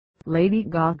Lady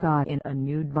Gaga in a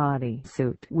nude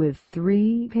bodysuit with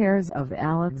 3 pairs of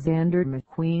Alexander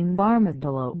McQueen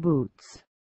Armadillo boots.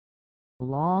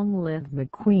 Long live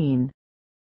McQueen.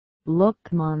 Look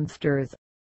monsters,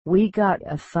 we got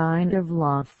a sign of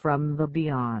love from the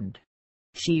beyond,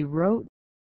 she wrote.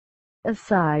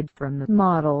 Aside from the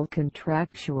model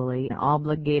contractually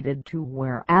obligated to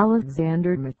wear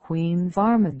Alexander McQueen's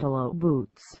Armadillo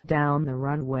boots down the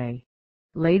runway,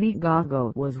 Lady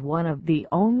Gaga was one of the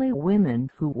only women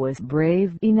who was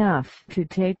brave enough to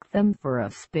take them for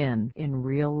a spin in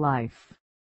real life.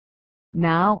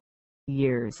 Now,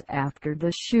 years after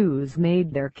the shoes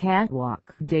made their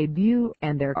catwalk debut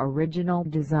and their original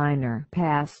designer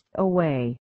passed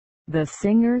away, the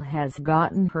singer has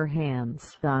gotten her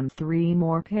hands on 3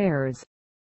 more pairs.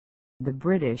 The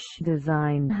British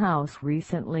design house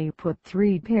recently put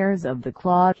 3 pairs of the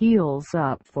clawed heels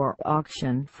up for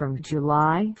auction from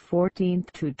July 14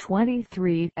 to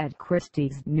 23 at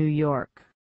Christie's, New York.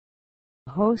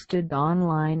 Hosted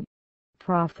online,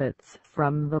 profits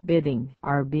from the bidding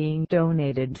are being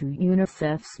donated to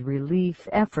UNICEF's relief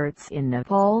efforts in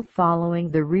Nepal following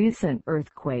the recent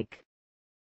earthquake.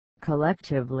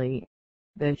 Collectively,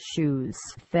 the shoes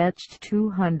fetched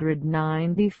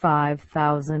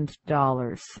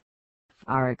 $295,000,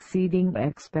 far exceeding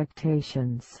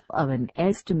expectations of an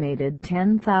estimated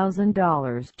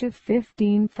 $10,000 to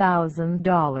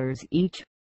 $15,000 each.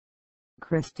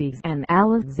 Christie and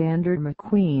Alexander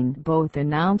McQueen both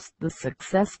announced the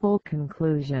successful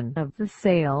conclusion of the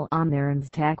sale on their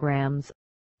Instagrams,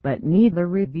 but neither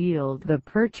revealed the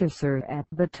purchaser at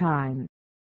the time.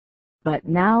 But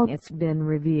now it's been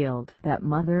revealed that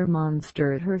Mother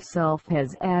Monster herself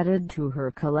has added to her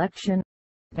collection,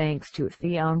 thanks to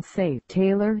Fiance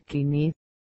Taylor Kinney.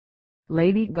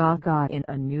 Lady Gaga in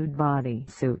a nude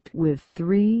bodysuit with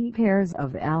 3 pairs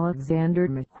of Alexander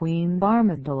McQueen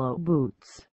Armadillo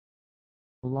boots.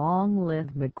 Long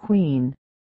live McQueen.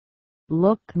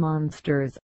 Look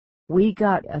monsters, we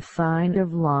got a sign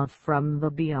of love from the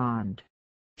beyond,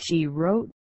 she wrote.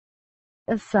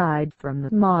 Aside from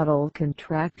the model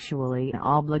contractually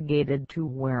obligated to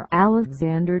wear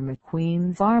Alexander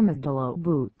McQueen's Armadillo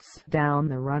boots down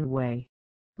the runway,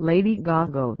 Lady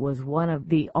Gaga was one of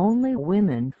the only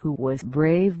women who was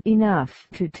brave enough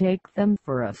to take them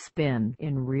for a spin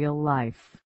in real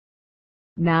life.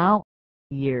 Now,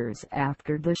 years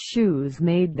after the shoes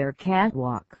made their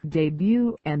catwalk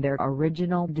debut and their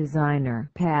original designer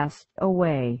passed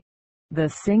away, the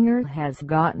singer has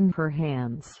gotten her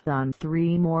hands on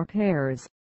 3 more pairs.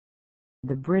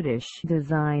 The British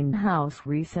design house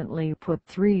recently put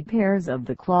 3 pairs of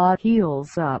the clawed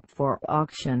heels up for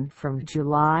auction from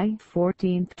July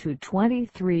 14 to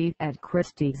 23 at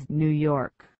Christie's, New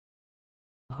York.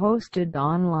 Hosted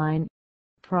online,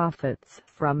 profits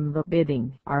from the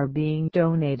bidding are being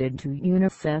donated to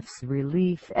UNICEF's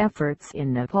relief efforts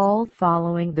in Nepal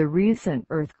following the recent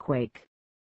earthquake.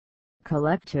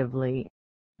 Collectively,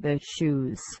 the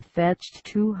shoes fetched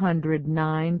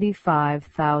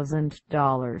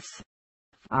 $295,000,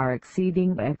 far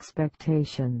exceeding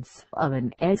expectations of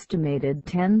an estimated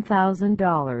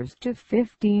 $10,000 to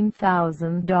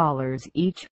 $15,000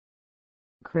 each.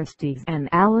 Christie and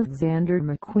Alexander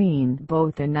McQueen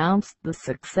both announced the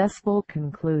successful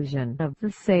conclusion of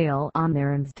the sale on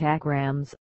their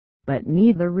Instagrams, but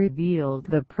neither revealed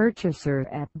the purchaser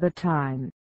at the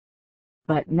time.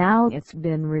 But now it's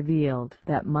been revealed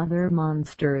that Mother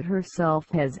Monster herself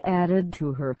has added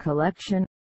to her collection,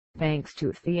 thanks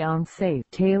to Fiance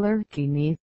Taylor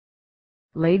Kinney.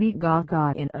 Lady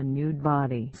Gaga in a nude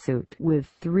bodysuit with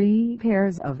 3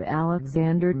 pairs of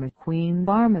Alexander McQueen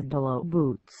Armadillo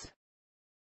boots.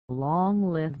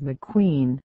 Long live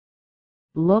McQueen.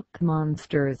 Look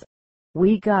monsters,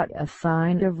 we got a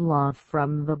sign of love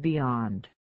from the beyond,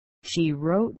 she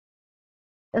wrote.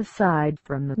 Aside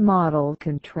from the model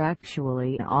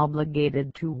contractually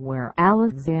obligated to wear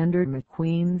Alexander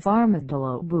McQueen's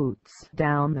Armadillo boots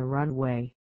down the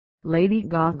runway, Lady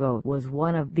Gaga was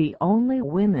one of the only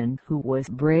women who was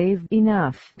brave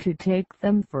enough to take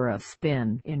them for a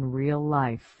spin in real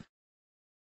life.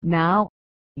 Now,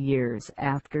 years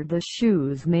after the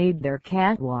shoes made their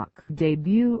catwalk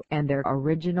debut and their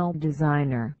original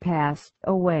designer passed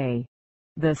away,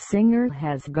 the singer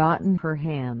has gotten her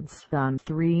hands on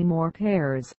 3 more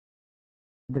pairs.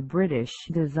 The British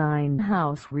design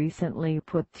house recently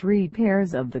put 3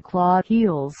 pairs of the clawed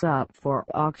heels up for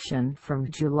auction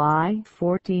from July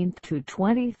 14 to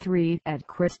 23 at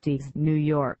Christie's, New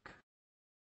York.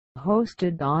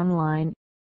 Hosted online,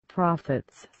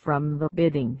 profits from the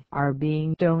bidding are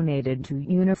being donated to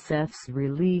UNICEF's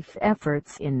relief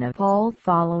efforts in Nepal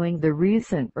following the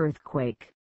recent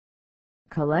earthquake.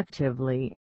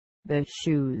 Collectively, the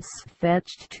shoes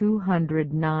fetched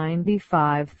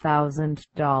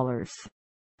 $295,000,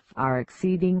 far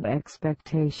exceeding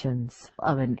expectations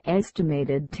of an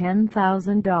estimated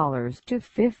 $10,000 to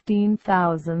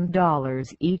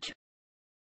 $15,000 each.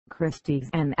 Christie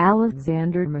and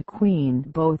Alexander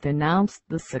McQueen both announced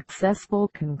the successful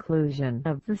conclusion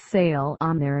of the sale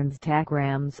on their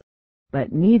Instagrams,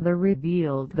 but neither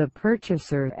revealed the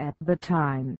purchaser at the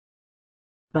time.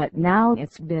 But now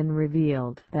it's been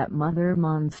revealed that Mother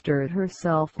Monster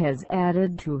herself has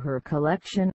added to her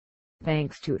collection,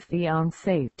 thanks to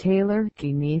Fiance Taylor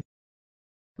Kinney.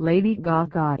 Lady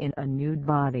Gaga in a nude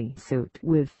bodysuit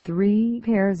with 3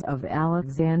 pairs of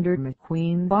Alexander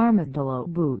McQueen Armadillo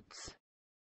boots.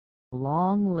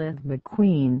 Long live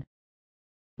McQueen.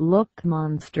 Look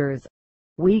monsters,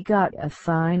 we got a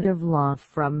sign of love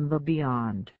from the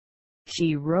beyond,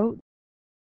 she wrote.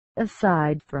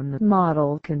 Aside from the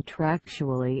model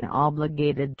contractually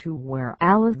obligated to wear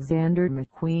Alexander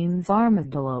McQueen's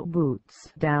Armadillo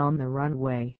boots down the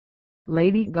runway,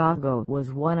 Lady Gaga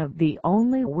was one of the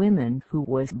only women who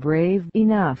was brave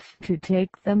enough to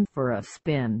take them for a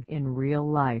spin in real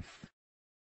life.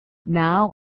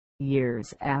 Now,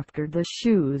 years after the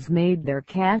shoes made their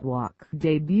catwalk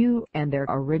debut and their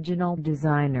original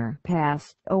designer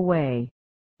passed away,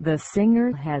 the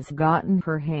singer has gotten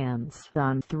her hands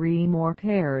on 3 more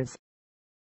pairs.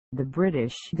 The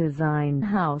British design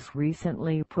house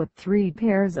recently put 3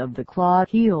 pairs of the claw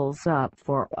heels up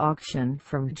for auction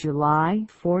from July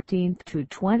 14 to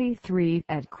 23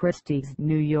 at Christie's,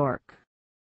 New York.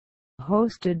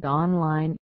 Hosted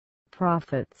online,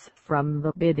 profits from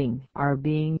the bidding are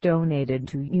being donated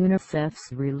to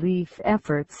UNICEF's relief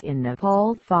efforts in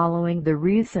Nepal following the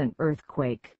recent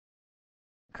earthquake.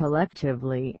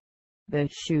 Collectively, the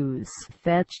shoes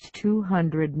fetched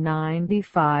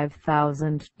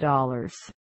 $295,000,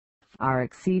 far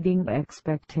exceeding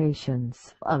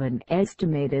expectations of an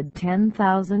estimated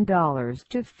 $10,000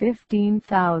 to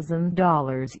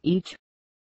 $15,000 each.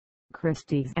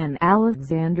 Christie and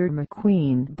Alexander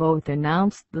McQueen both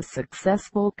announced the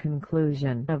successful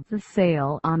conclusion of the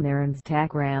sale on their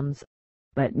Instagrams,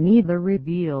 but neither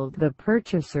revealed the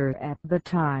purchaser at the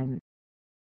time.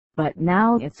 But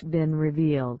now it's been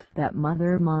revealed that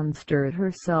Mother Monster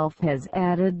herself has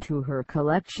added to her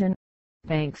collection,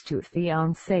 thanks to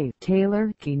Fiance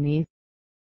Taylor Kinney.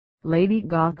 Lady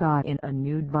Gaga in a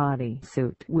nude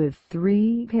bodysuit with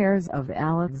 3 pairs of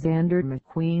Alexander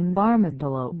McQueen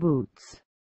Armadillo boots.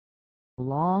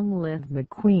 Long live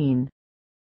McQueen.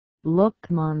 Look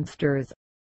monsters,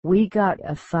 we got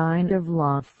a sign of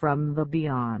love from the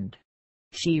beyond,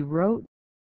 she wrote.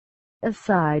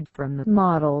 Aside from the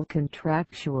model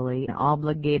contractually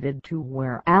obligated to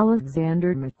wear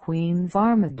Alexander McQueen's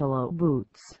Armadillo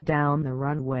boots down the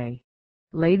runway,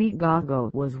 Lady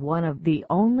Gaga was one of the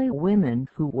only women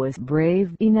who was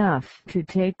brave enough to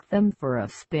take them for a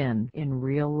spin in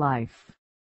real life.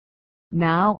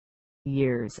 Now,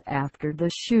 years after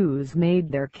the shoes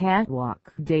made their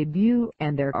catwalk debut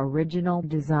and their original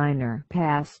designer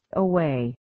passed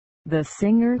away, the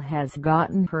singer has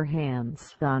gotten her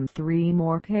hands on 3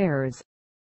 more pairs.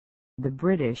 The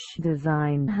British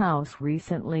design house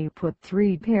recently put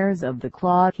 3 pairs of the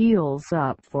claw heels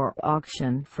up for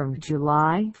auction from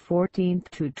July 14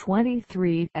 to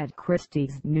 23 at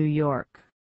Christie's, New York.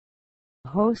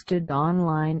 Hosted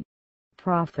online,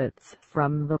 profits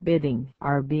from the bidding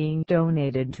are being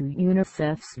donated to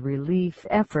UNICEF's relief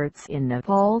efforts in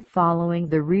Nepal following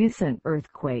the recent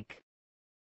earthquake.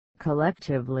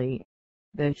 Collectively,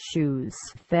 the shoes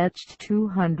fetched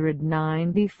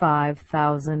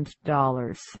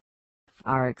 $295,000,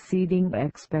 far exceeding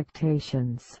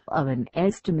expectations of an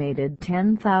estimated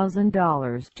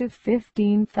 $10,000 to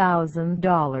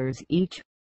 $15,000 each.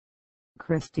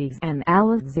 Christie and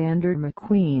Alexander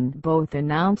McQueen both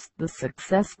announced the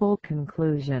successful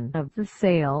conclusion of the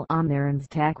sale on their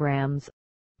Instagrams,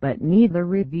 but neither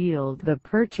revealed the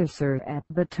purchaser at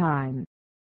the time.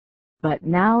 But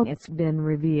now it's been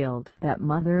revealed that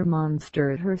Mother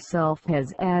Monster herself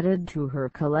has added to her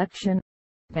collection,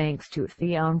 thanks to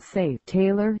Fiance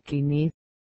Taylor Kinney.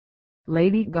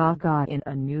 Lady Gaga in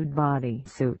a nude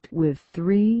bodysuit with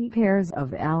 3 pairs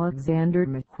of Alexander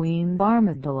McQueen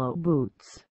Armadillo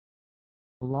boots.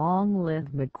 Long live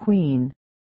McQueen.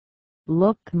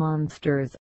 Look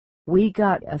monsters, we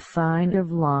got a sign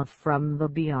of love from the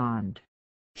beyond,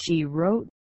 she wrote.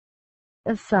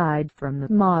 Aside from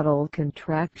the model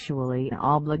contractually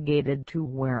obligated to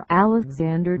wear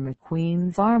Alexander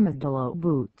McQueen's Armadillo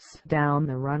boots down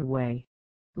the runway,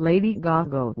 Lady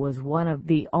Gaga was one of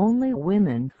the only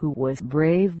women who was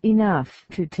brave enough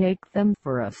to take them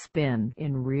for a spin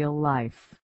in real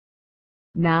life.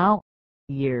 Now,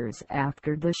 years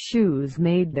after the shoes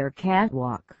made their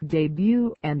catwalk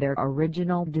debut and their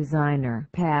original designer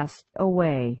passed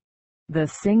away, the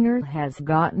singer has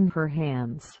gotten her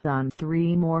hands on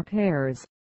 3 more pairs.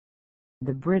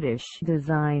 The British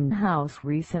design house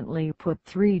recently put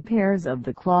 3 pairs of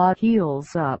the claw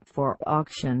heels up for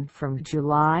auction from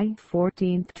July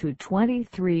 14 to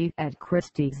 23 at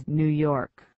Christie's, New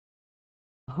York.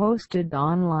 Hosted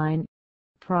online,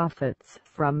 profits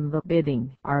from the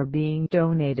bidding are being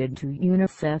donated to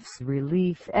UNICEF's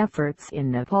relief efforts in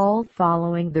Nepal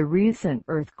following the recent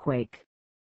earthquake.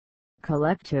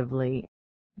 Collectively,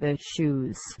 the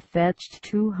shoes fetched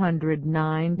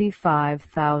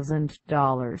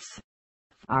 $295,000,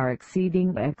 far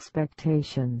exceeding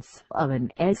expectations of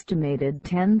an estimated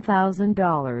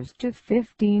 $10,000 to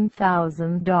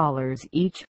 $15,000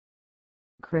 each.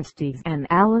 Christie and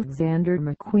Alexander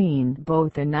McQueen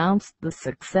both announced the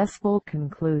successful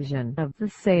conclusion of the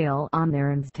sale on their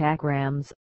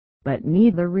Instagrams, but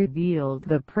neither revealed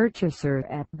the purchaser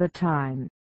at the time.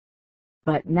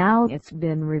 But now it's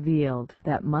been revealed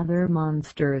that Mother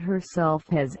Monster herself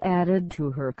has added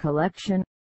to her collection,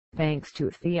 thanks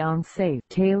to Fiance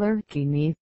Taylor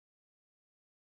Kinney.